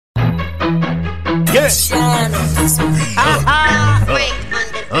Yes. I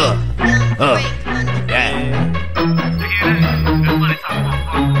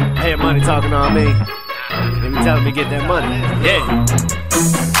hear money talking on me. They be telling me to get that money. Yeah.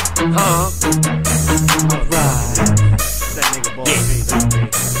 Alright. That nigga BoY-P.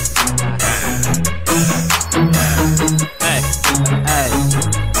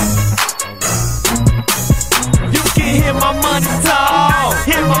 You can hear my money talk.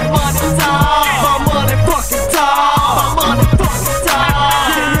 Hear my money talk. My money fucking talk. My money fucking talk.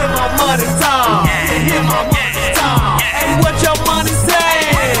 You can hear my money talk. You can hear my money talk. Hey, what your money say?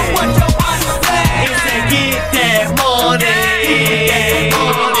 What your money say? It say get that money.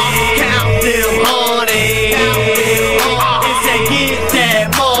 Count them honey. It say get that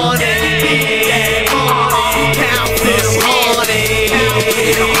money. Count them honey.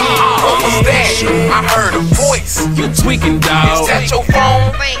 What was that? I heard a voice. You tweaking, dawg. Is that your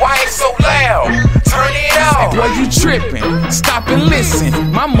phone? Why it's so loud? Turn it off. Boy, you tripping. Stop and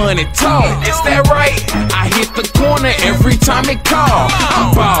listen. My money talk. Is that right? I hit the corner every time it call.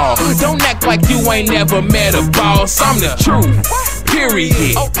 I'm ball. Don't act like you ain't never met a boss. I'm the truth.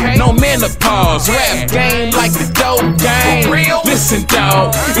 Period. Okay. No menopause. Rap game like the dope game. For real? Listen,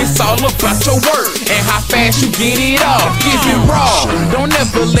 dawg. It's all about your work and how fast you get it off. Give it raw. Don't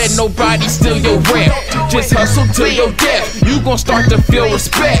ever let nobody steal your rep. Just hustle till your death. You gon' start to feel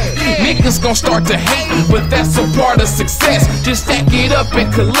respect. Niggas gon' start to hate, but that's a part of success. Just stack it up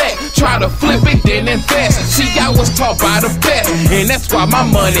and collect. Try to flip it, then invest. See, I was taught by the best, and that's why my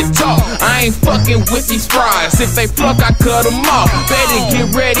money talk. I ain't fucking with these fries. If they pluck, I cut them off. Better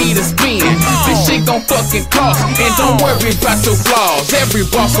get ready to spin. This shit gon' fucking cost. And don't worry about your flaws. Every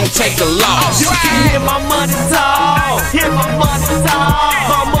boss gon' take a loss. You can hear my money talk. Hear my money talk.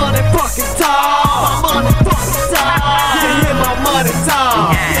 My money fucking talk. My money fucking talk. You can hear my money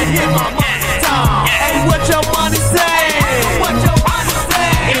talk. You can hear my money talk. Hey, what your money say? What your money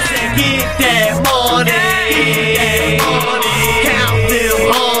say? It say get that money. Count them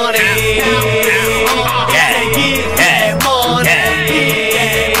honey. It say get that money.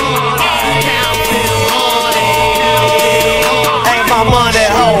 Count them honey. Hey, my money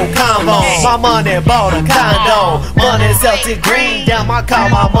whole combo. My money bought a condo. Money Celtic green, damn I call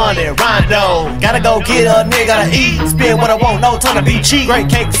my money Rondo. Gotta go get a nigga to eat. Spend what I want, no time to be cheap. Great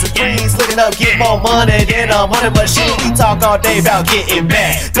cakes and greens, looking up, get more money than a money machine. We talk all day about getting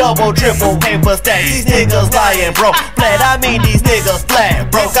back. Double, triple, paper stack. These niggas lying broke. Flat, I mean these niggas flat.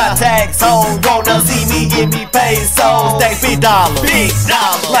 Broke, got tax hoes, wanna see me get me paid so stack $big dollars. Big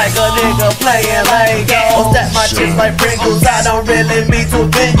dollars. Like a nigga playing Lego. Stack my chips like Pringles, I don't really mean to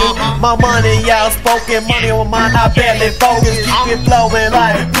offend you. My money outspoken, money on mine, I barely focus. Keep it flowing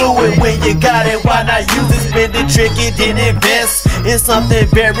like fluid when you got it. Why not use it? Spend it, trick it, then invest in something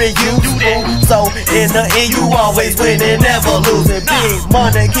very useful. So in the end, you always winning, never losing. Big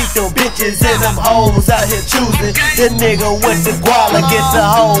money, keep them bitches and them hoes out here choosing. The nigga with the guala get the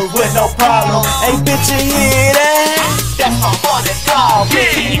hoes with no problem. Hey, bitch, you hear that? That's my money call.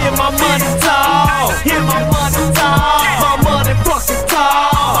 Bitch, you hear my money